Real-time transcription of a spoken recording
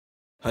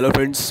Hello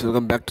friends,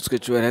 welcome back to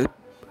Sketchware Help.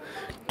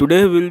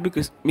 Today we will be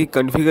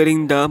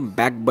configuring the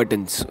back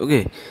buttons.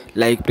 Okay,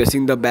 like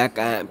pressing back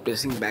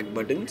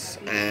buttons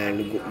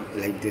and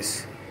like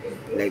this,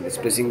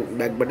 pressing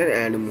back button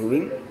and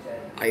moving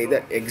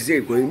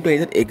going to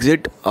either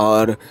exit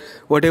or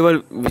whatever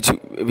which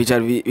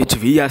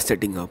we are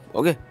setting up.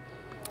 Okay,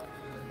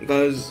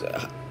 because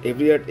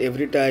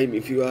every time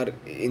if you are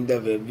in the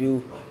web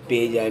view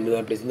page and you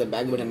are pressing the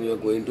back button, you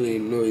are going to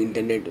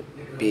internet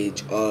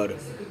page or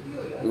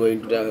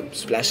going to the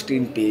splash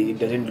screen page, it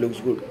doesn't look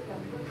good.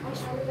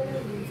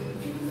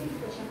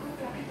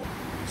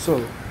 So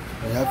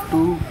we have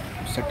to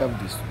set up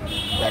this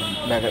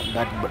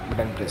back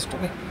button pressed.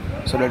 Okay,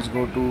 so let's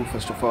go to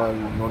first of all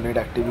no need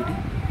activity.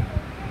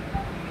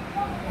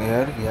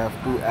 Here we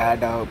have to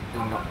add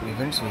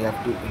events. We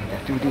have to in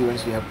activity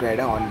events we have to add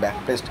a on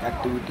back pressed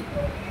activity.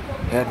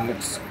 Here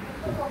let's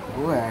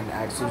go and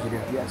add save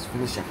directly as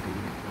finish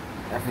activity.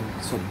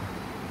 Sorry.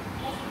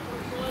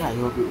 I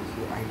don't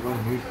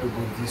need to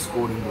do this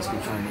code in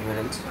description anywhere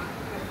else.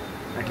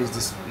 At least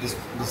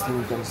this thing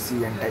you can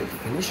see and type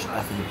finish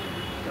affiliate.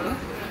 Okay?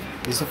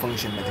 This is a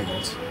function, nothing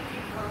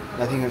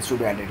else to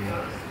be added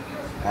here.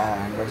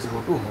 And let's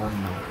go to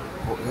home now.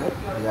 Here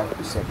we have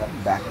to set up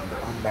back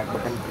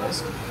button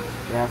pressed.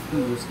 We have to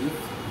use if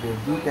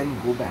Webview can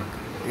go back,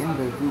 then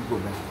Webview go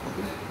back.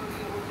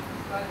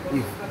 Okay.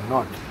 If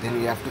not, then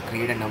we have to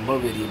create a number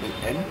variable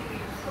n,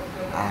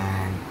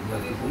 and we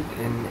have to put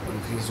n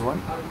increase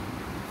 1.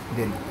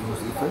 Then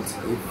use if else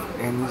if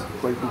n is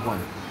equal to 1.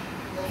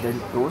 Then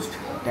toast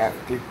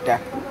click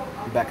tab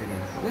to back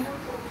again. Okay.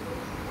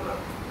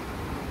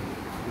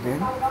 Then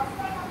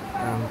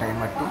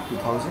timer to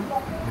 2000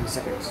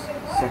 milliseconds.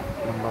 Set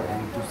number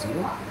n to 0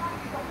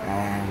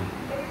 and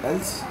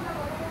else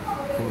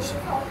finish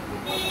it.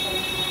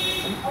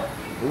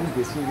 Then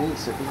this will be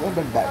setting up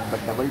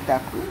but double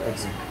tap to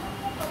exit.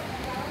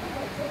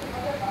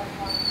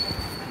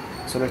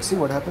 So let's see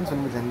what happens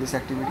when we run this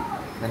activity.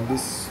 Then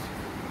this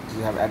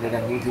we have added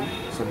a new thing.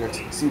 So let's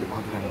see how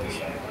to run this.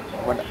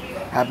 What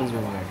happens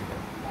when we add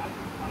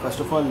it? First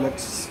of all,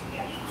 let's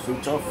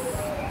switch off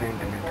the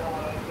internet.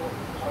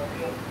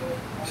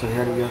 So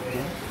here we are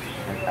here,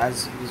 and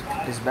as it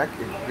is back,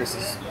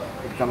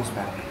 it comes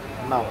back.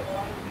 Now,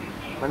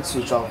 once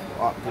switch off,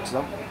 it's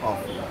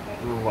off,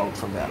 move out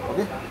from there.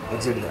 Okay,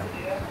 exit there.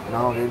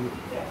 Now again,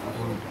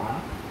 making it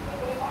on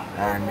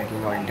and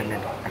making our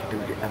internet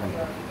activity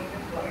available.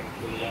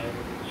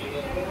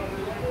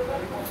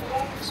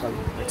 Sorry,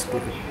 let's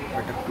click it.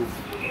 Better to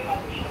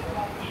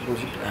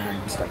close it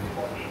and start it.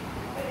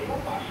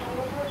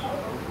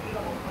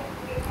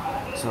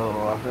 So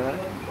after that,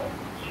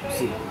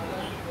 see,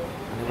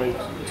 whenever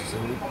it's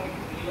sending,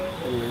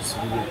 anyways,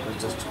 we will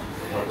just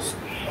pause.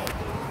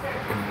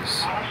 Anyways,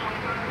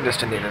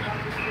 just an error.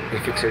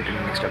 We'll fix it in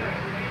the next step.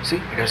 See,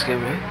 it has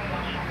came here.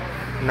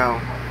 Now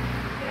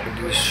it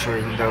is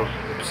showing the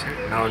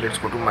website. Now let's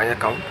go to my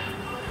account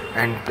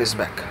and press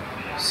back.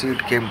 See, it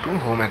came to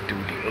home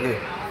activity. Okay.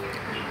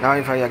 Now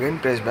if I again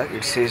press back,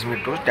 it says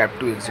me to tap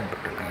to exit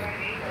button again.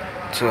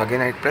 So again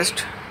I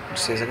pressed, it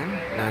says again,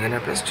 now again I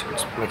pressed,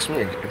 it makes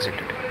me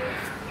exited.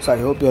 So I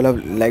hope you all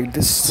have liked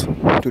this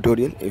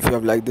tutorial. If you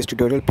have liked this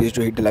tutorial, please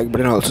do hit the like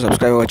button and also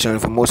subscribe our channel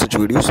for more such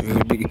videos.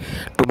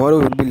 Tomorrow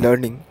we will be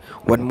learning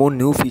one more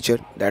new feature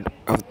that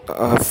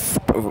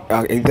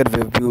either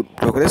Webview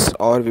progress,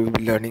 or we will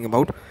be learning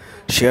about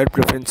shared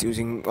preference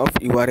using of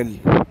URL.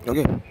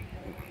 Okay,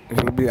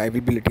 I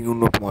will be letting you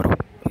know tomorrow.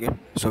 Okay,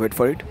 so wait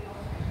for it.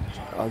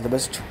 All the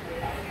best.